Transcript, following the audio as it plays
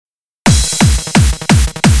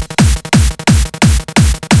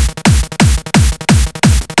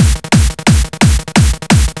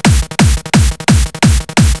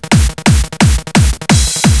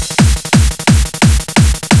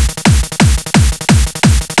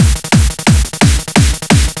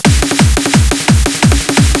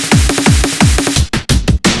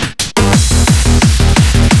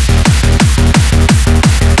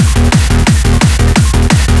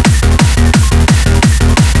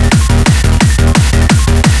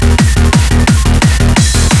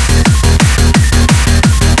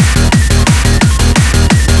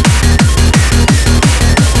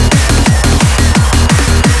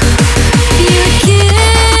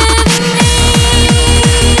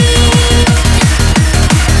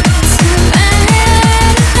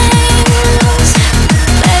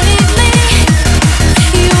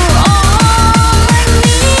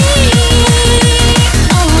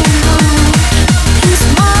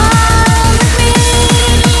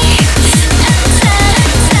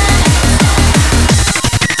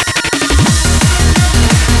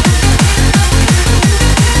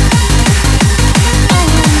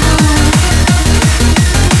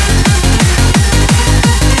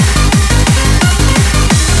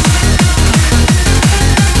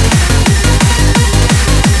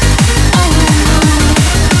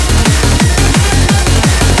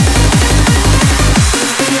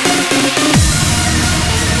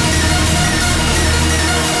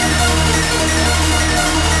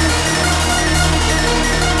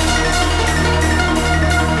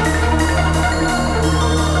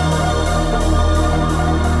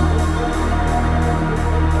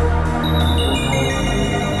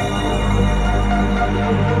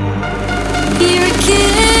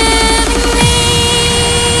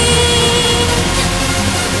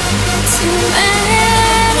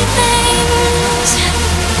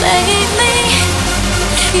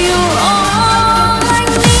Tonight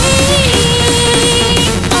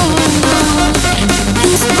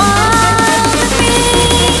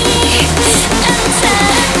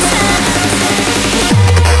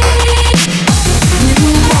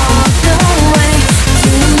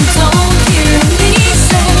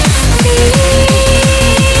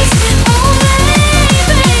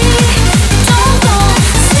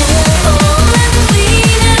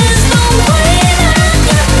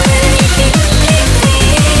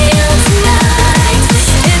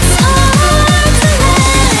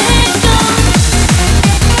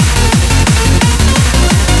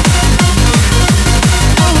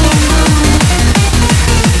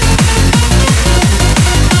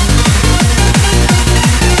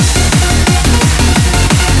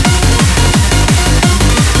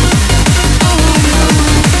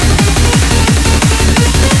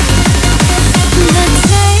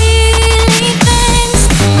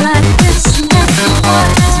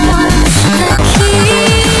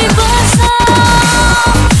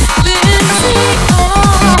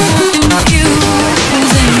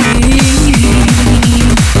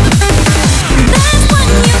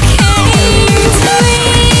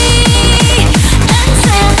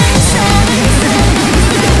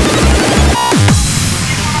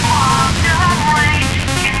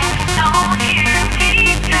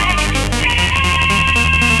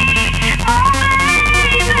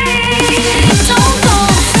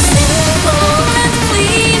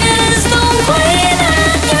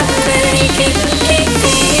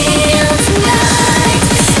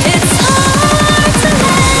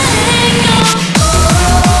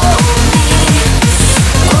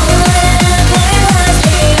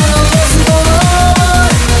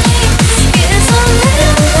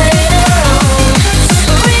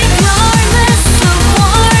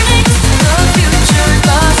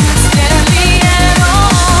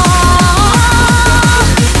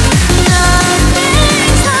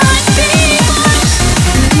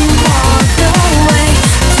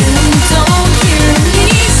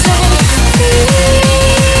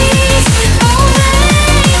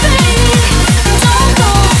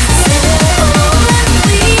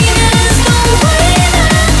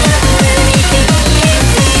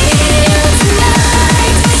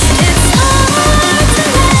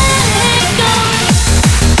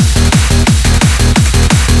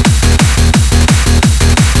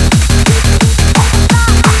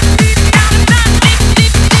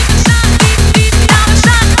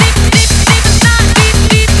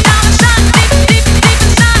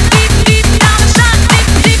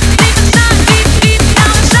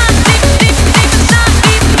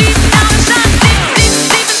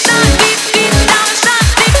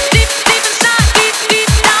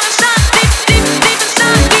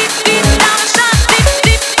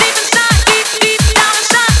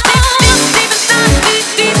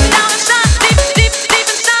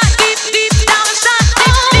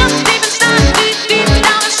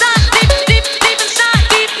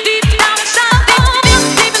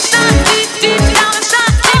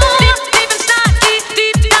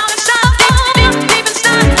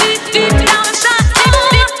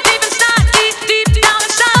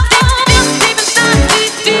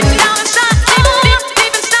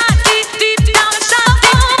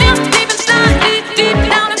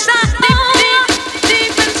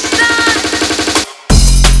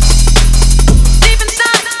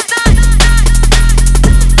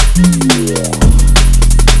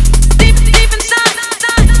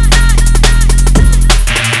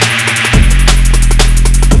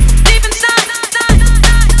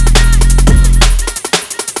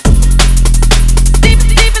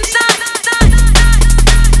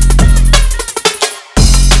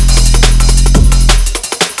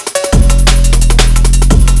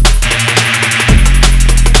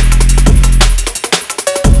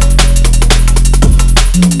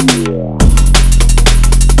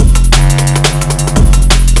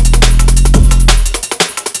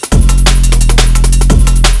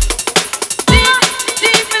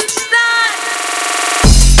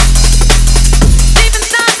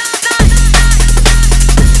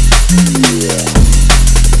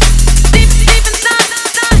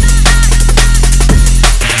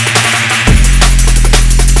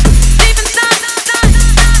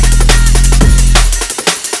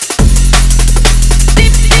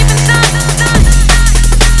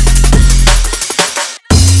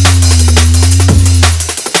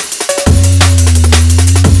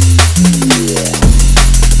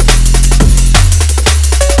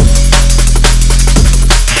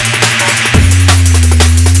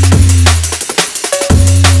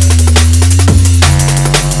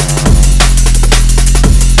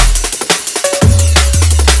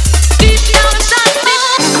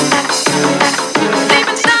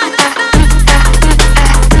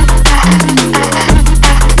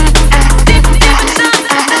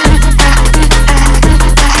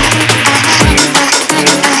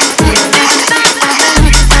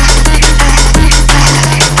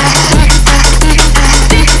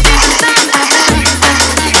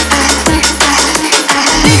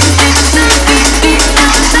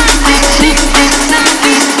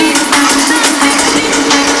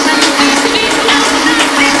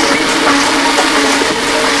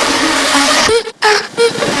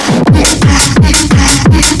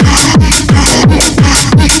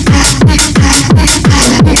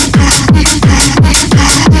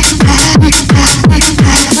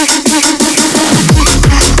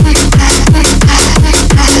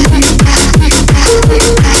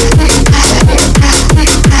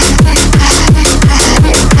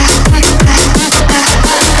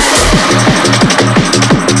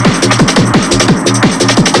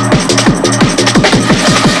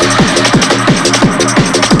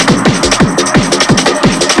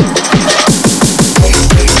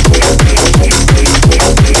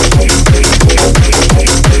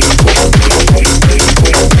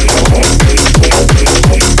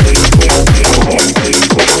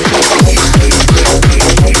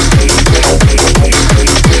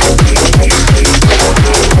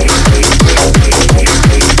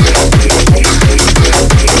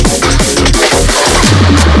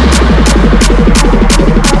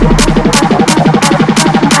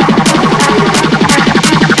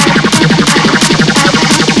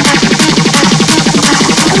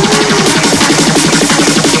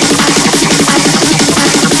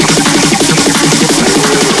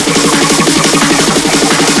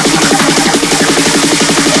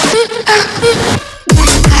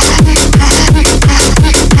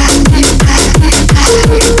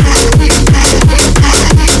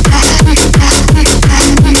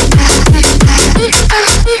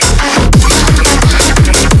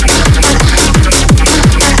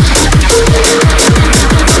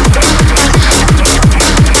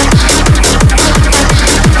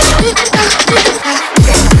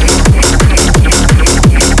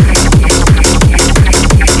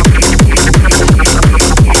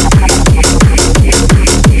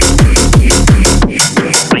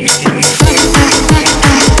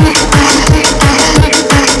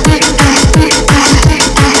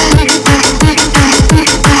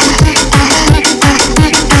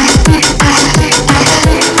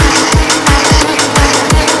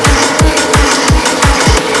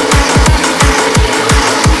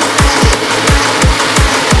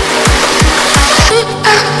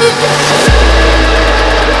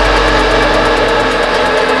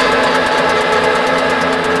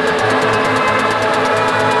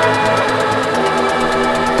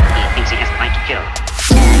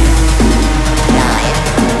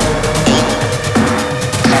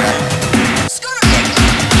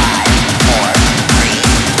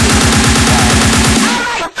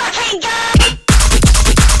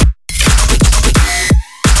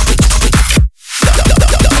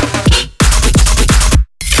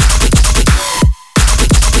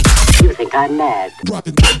I'm mad.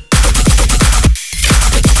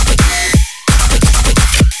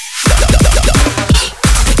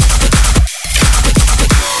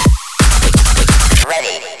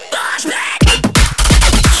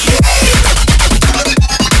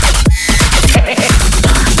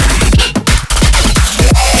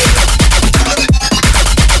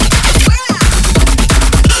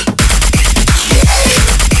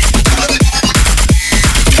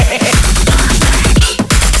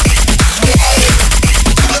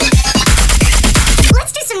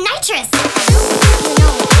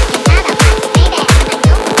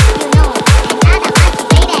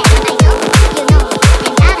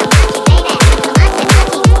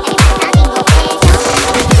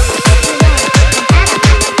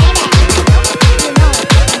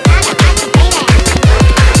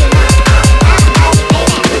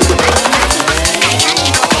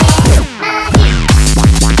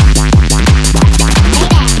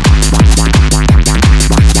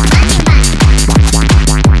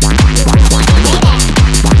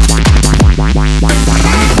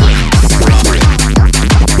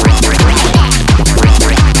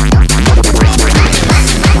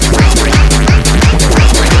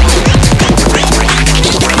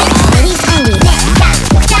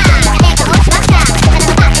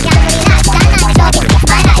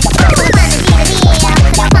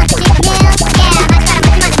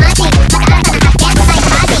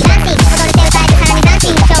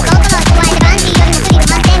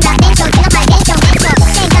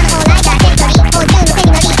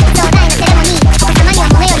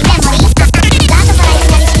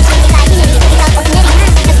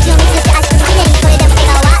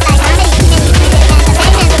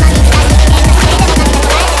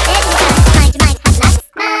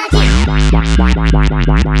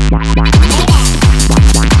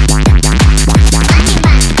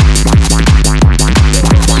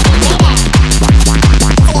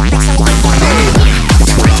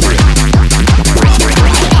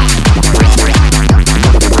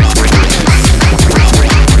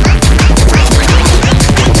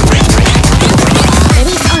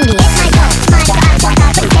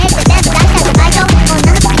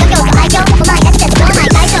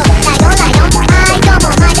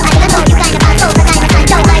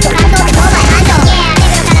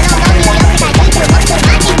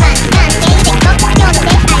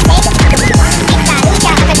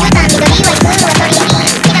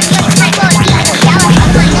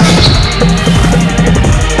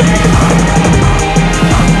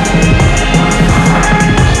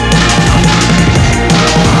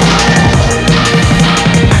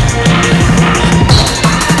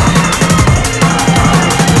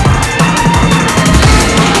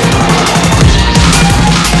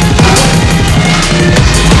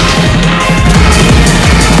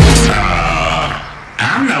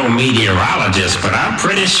 But I'm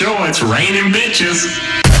pretty sure it's raining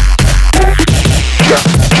bitches.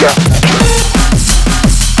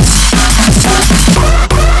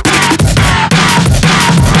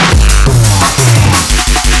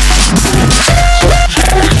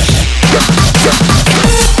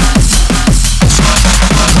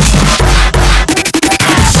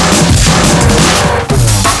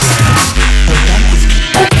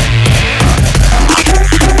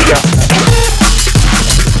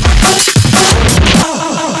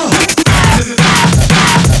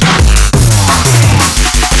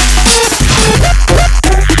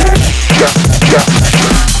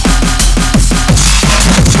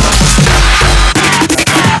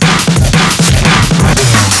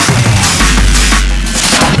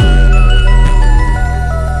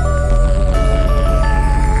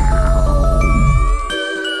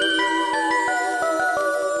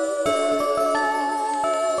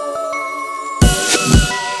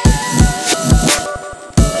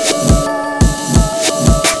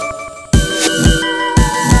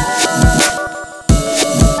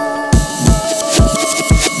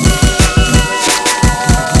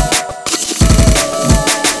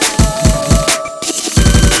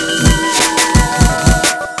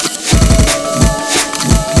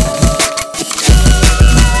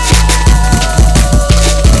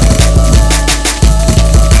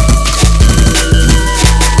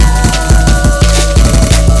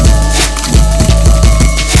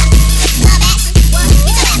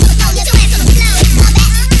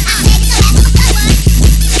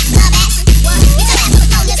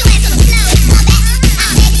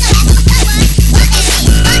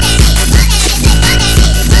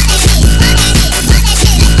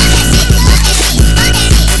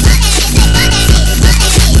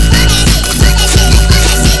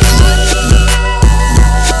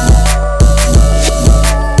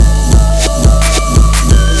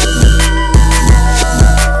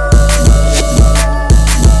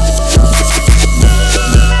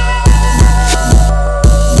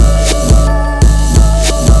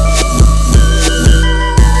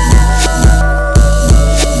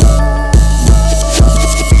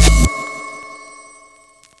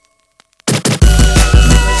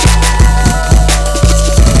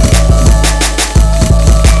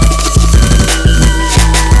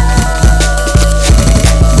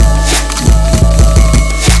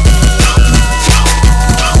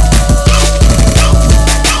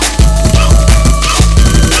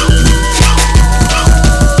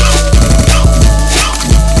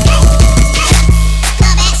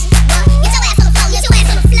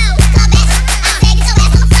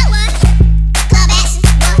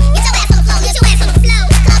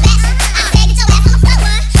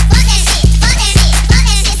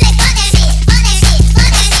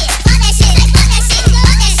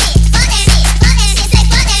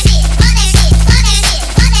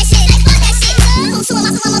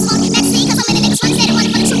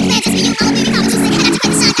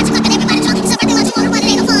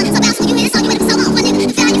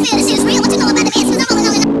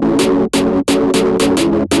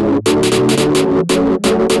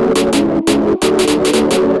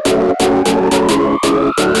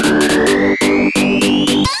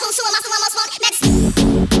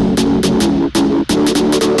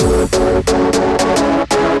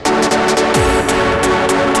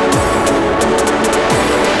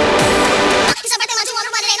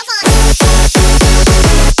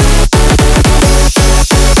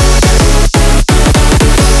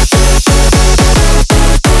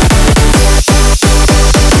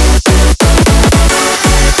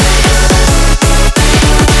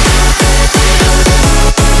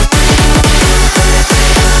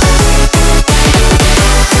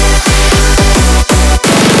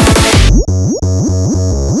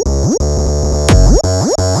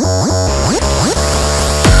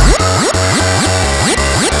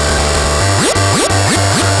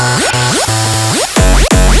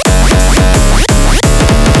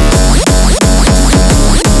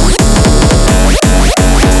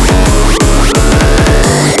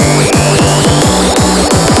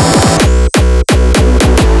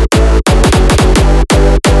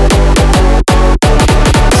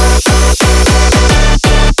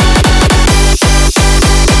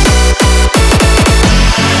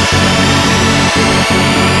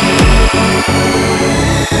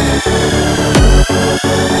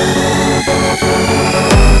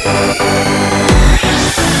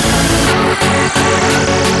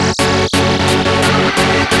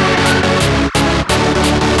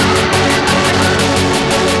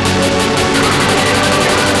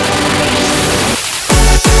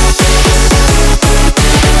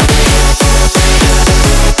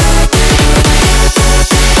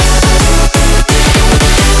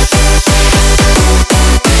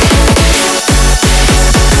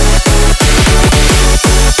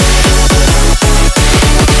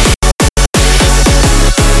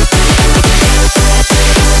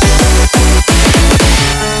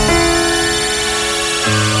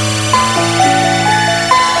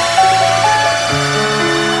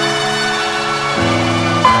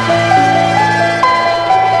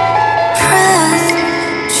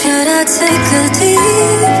 I take a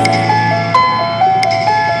leap?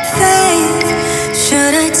 Faith,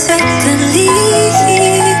 should I take a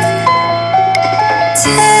leap?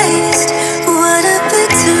 Taste what a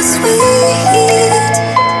bittersweet.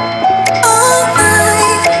 All my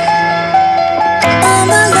life.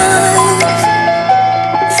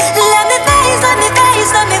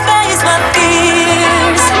 Let me face my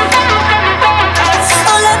fears.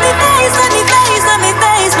 Oh, let me face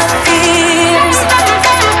my fears.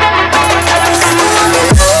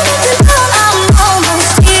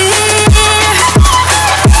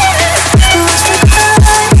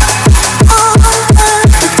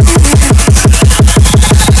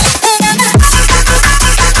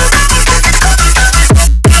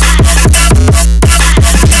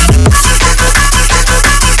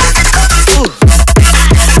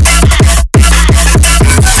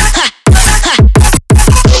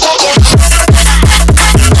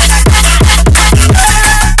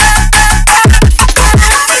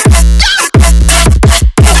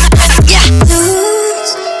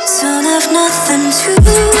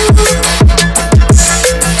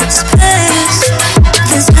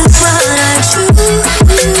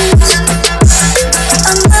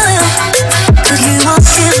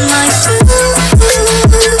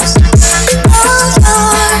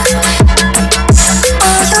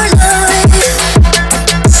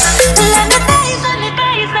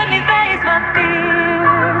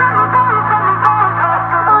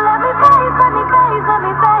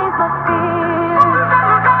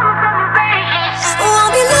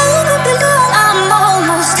 I'm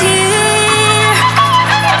almost here.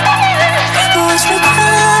 Watch me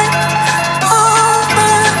cry all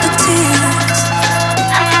of the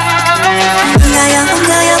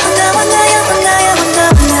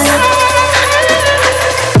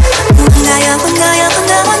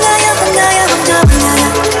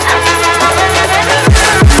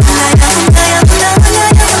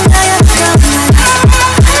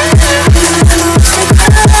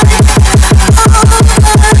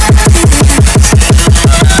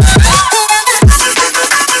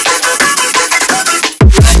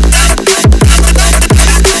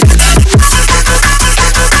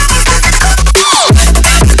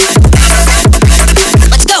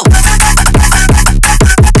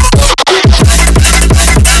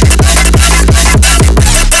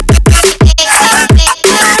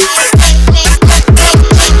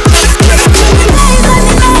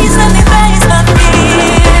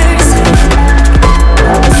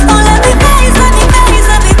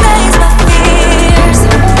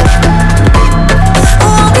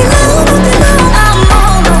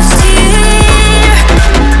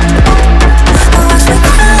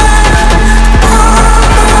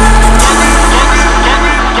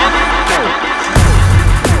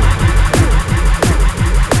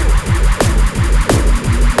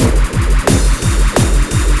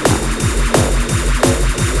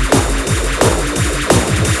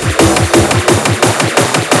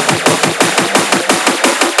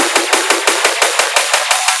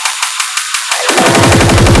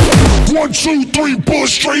One, two, three,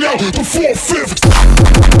 push straight out to 4/5.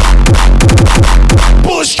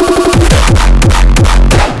 Push 4/5.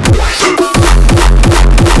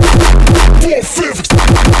 Push.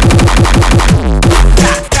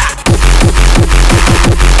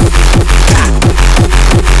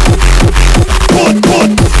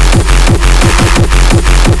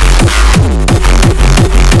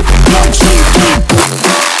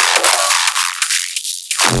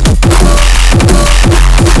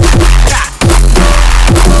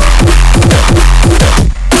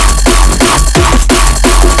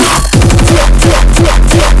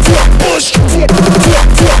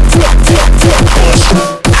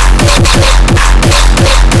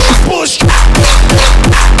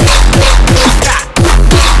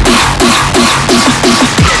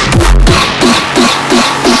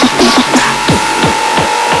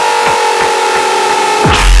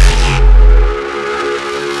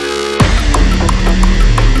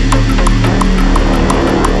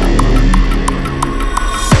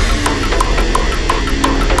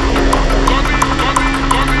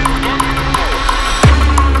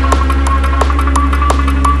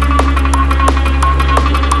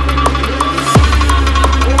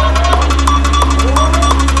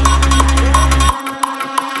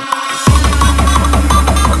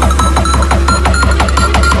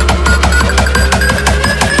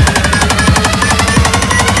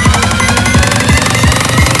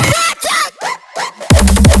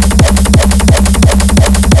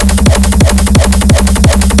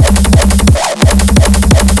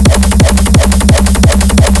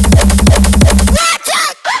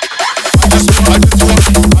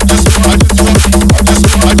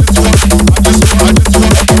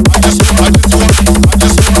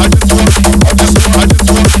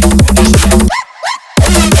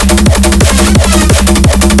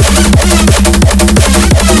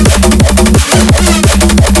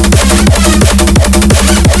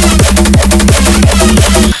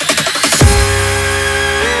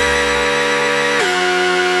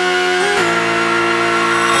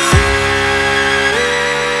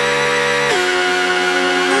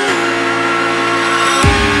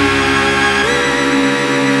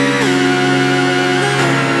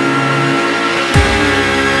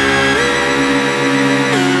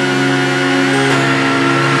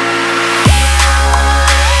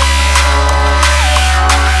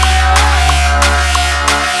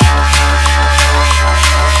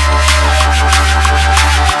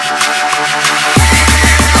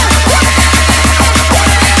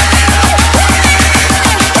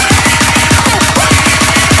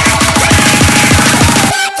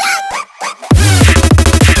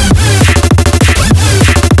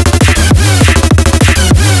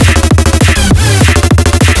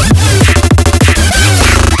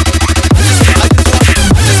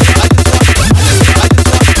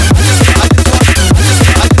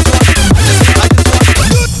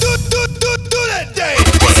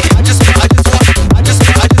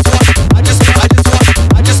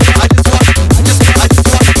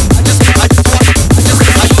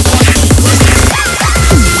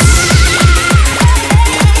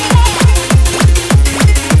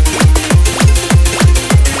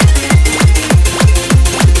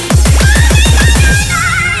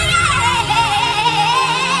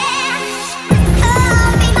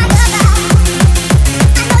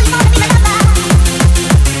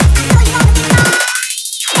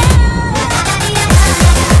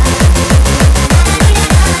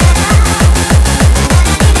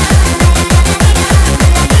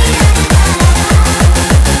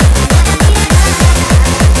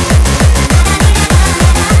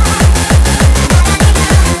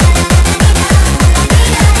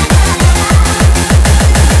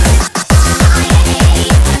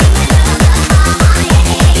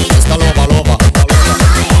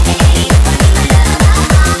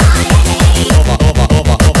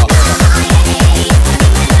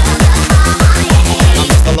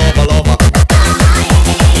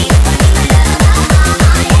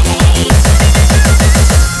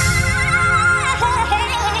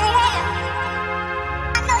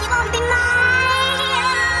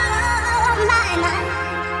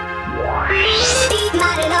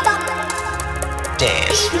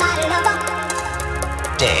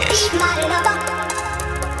 Dance.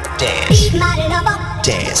 Dance.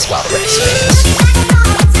 Dance while breastfeeding.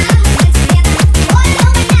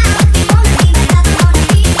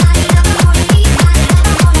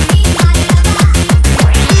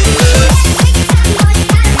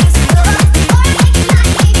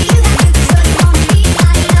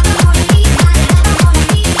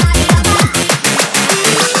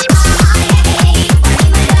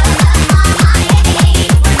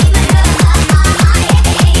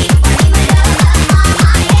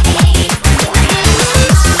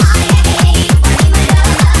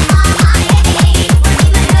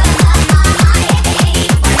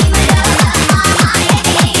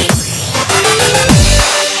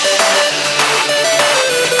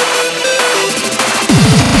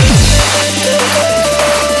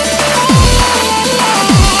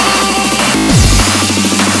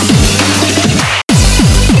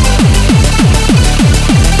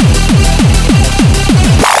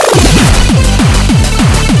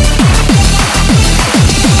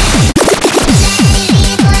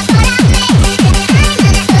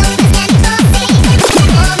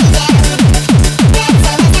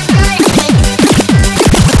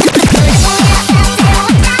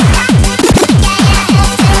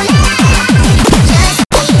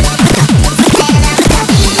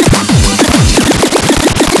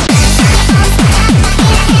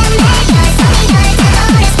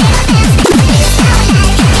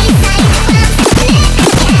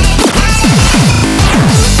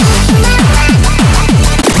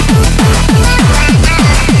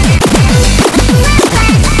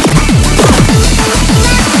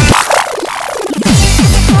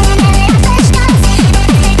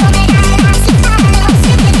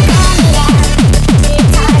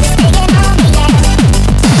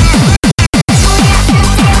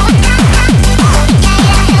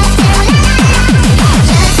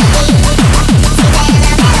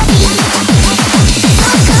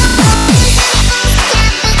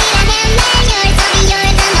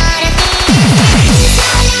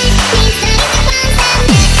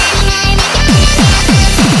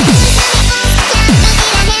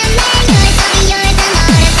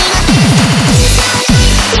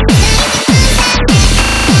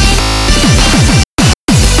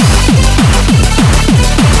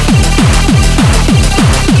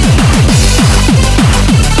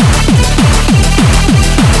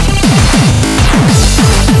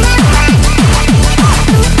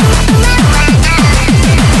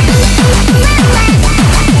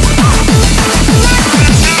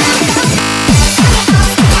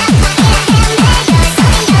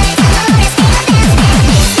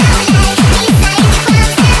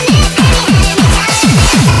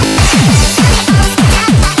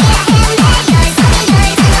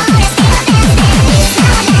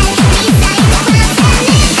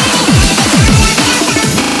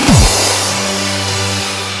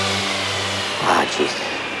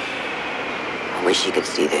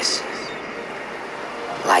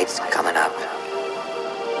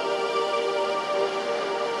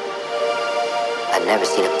 I've never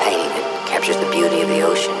seen a painting that captures the beauty of the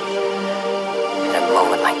ocean in a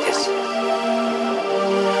moment like this.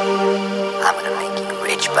 I'm gonna make you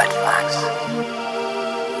rich, Bud Fox.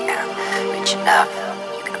 Yeah, rich enough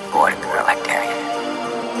you can afford a girl like Darian.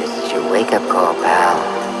 This is your wake-up call, pal.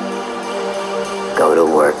 Go to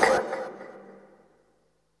work.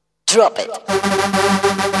 Drop it.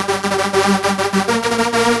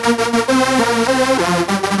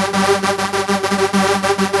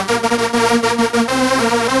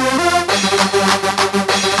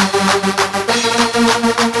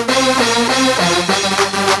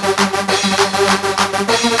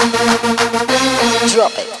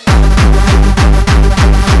 Drop it.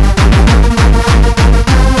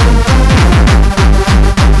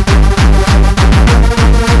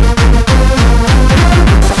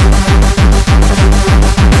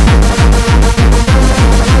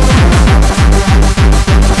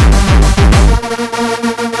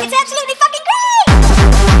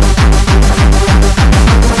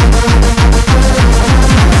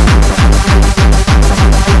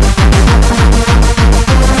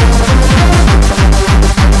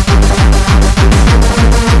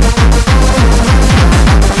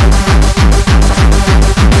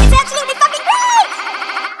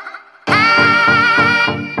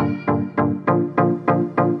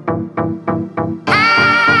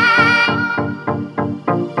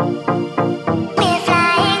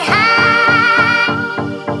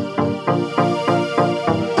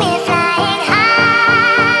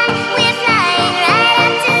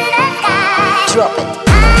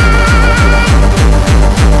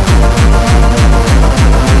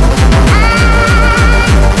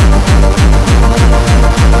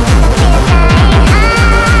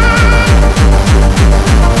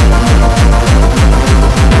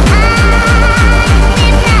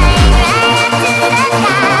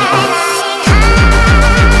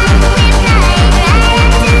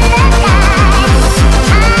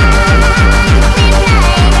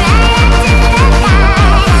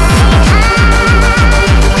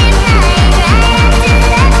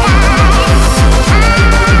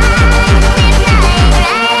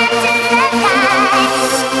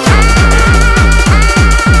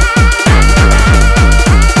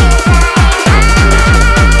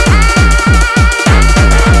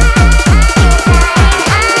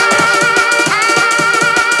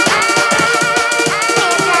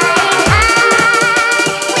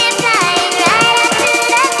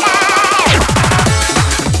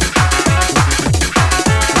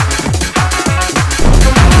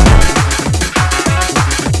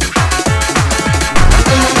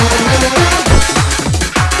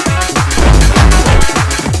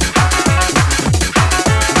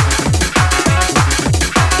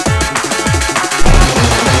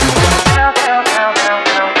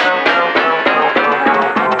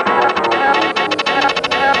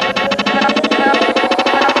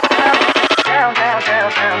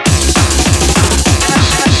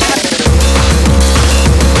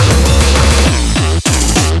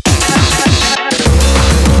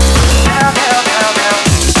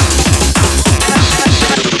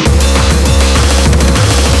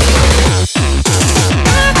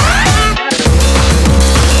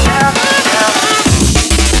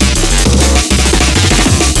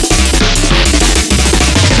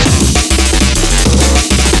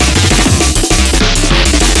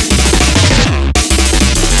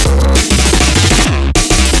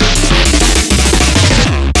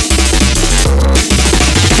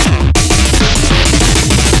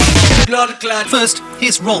 First,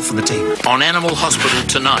 here's Rolf from the team. On Animal Hospital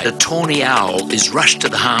tonight, a tawny owl is rushed to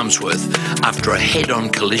the Harmsworth after a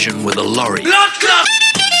head-on collision with a lorry. Blood clot!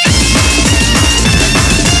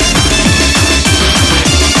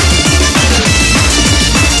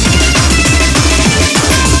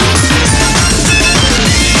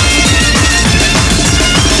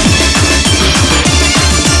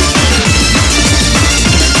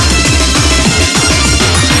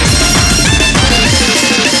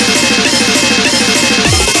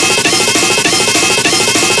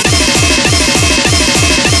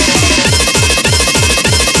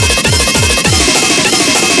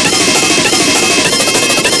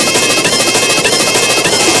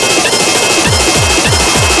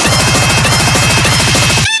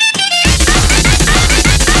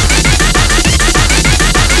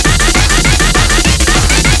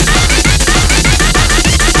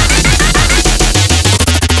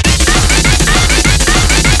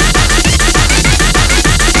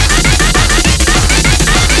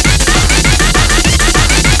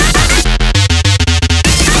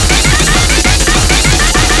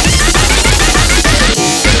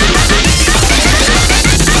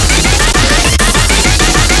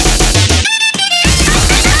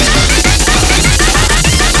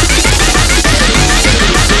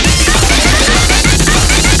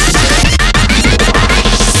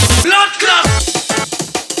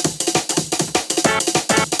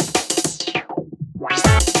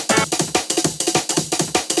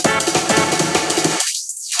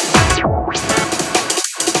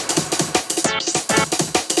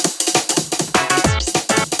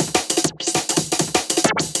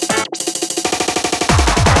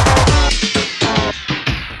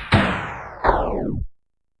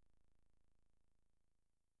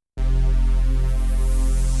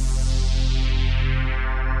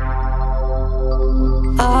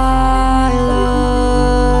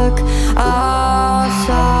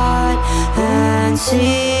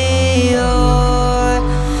 see your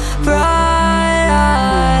bright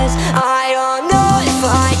eyes. I don't know if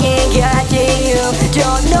I can get to you,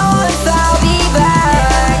 don't know if I'll be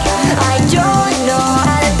back. I don't know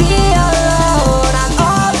how to be alone, I'm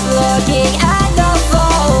off looking at the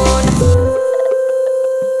phone,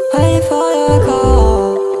 waiting for your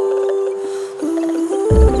call.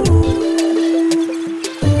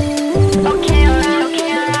 Okay,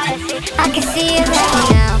 alright, I can see it right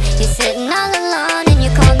now. You're sitting all alone and you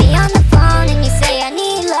call me on the phone and you say I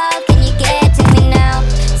need love, can you get to me now?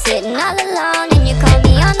 Sitting all alone and you call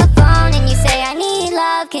me on the phone and you say I need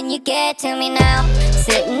love, can you get to me now?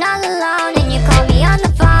 Sitting all alone and you call me on the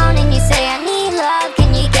phone and you say I need love,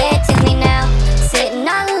 can you get to me now? Sitting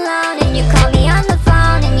all alone and you call me on the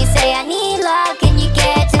phone and you say I need love, can you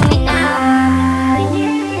get to me now? I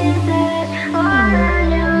need this more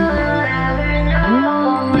than you'll ever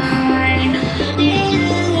know. I need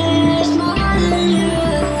this more than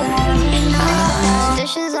you'll ever know.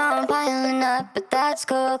 Dishes aren't piling up, but that's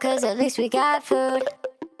cool, cause at least we got food.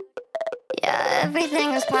 Yeah,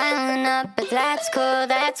 everything is piling up, but that's cool,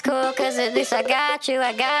 cause at least I got you,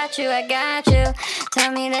 I got you, I got you.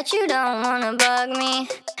 Tell me that you don't wanna bug me,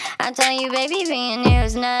 I tell you baby being here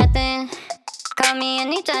is nothing. Call me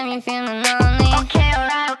anytime you're feeling lonely. Okay,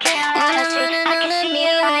 alright, and I'm running out of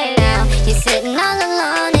you right now. You're sitting all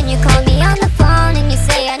alone and you call me on the phone and you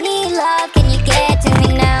say I need love, can you get to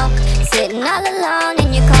me now? Sitting all alone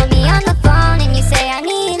and you call me on the phone and you say I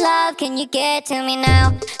need love, can you get to me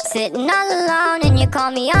now? Sitting all alone and you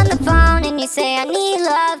call me on the phone and you say I need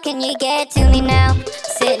love, can you get to me now?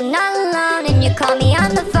 Sitting all alone and you call me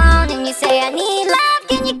on the phone and you say I need love,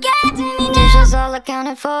 can you get to me now? Dishes all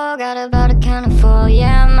accounted for, got about a count of four.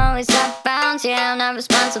 Yeah, I'm always off bounds, yeah, I'm not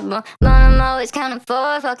responsible, but I'm always counting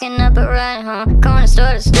for, fucking up a ride home. Corner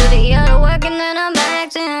store to studio to work and then I'm back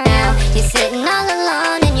to now. You're sitting all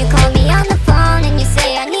alone and you call me on the phone and you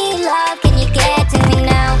say I need love, can you get to me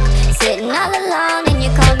now? Sitting all alone and you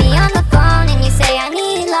call me on the phone and you say I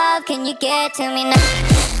need love, can you get to me now?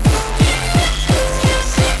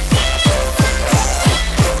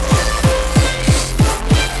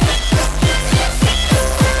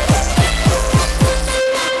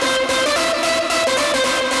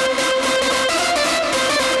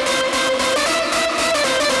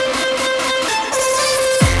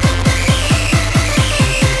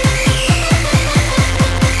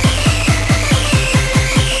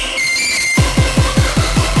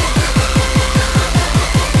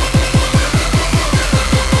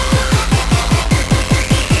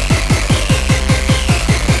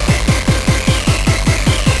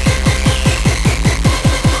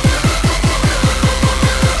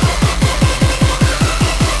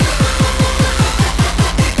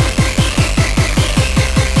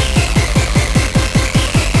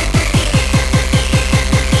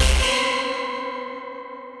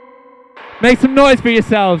 Make some noise for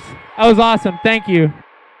yourselves. That was awesome. Thank you.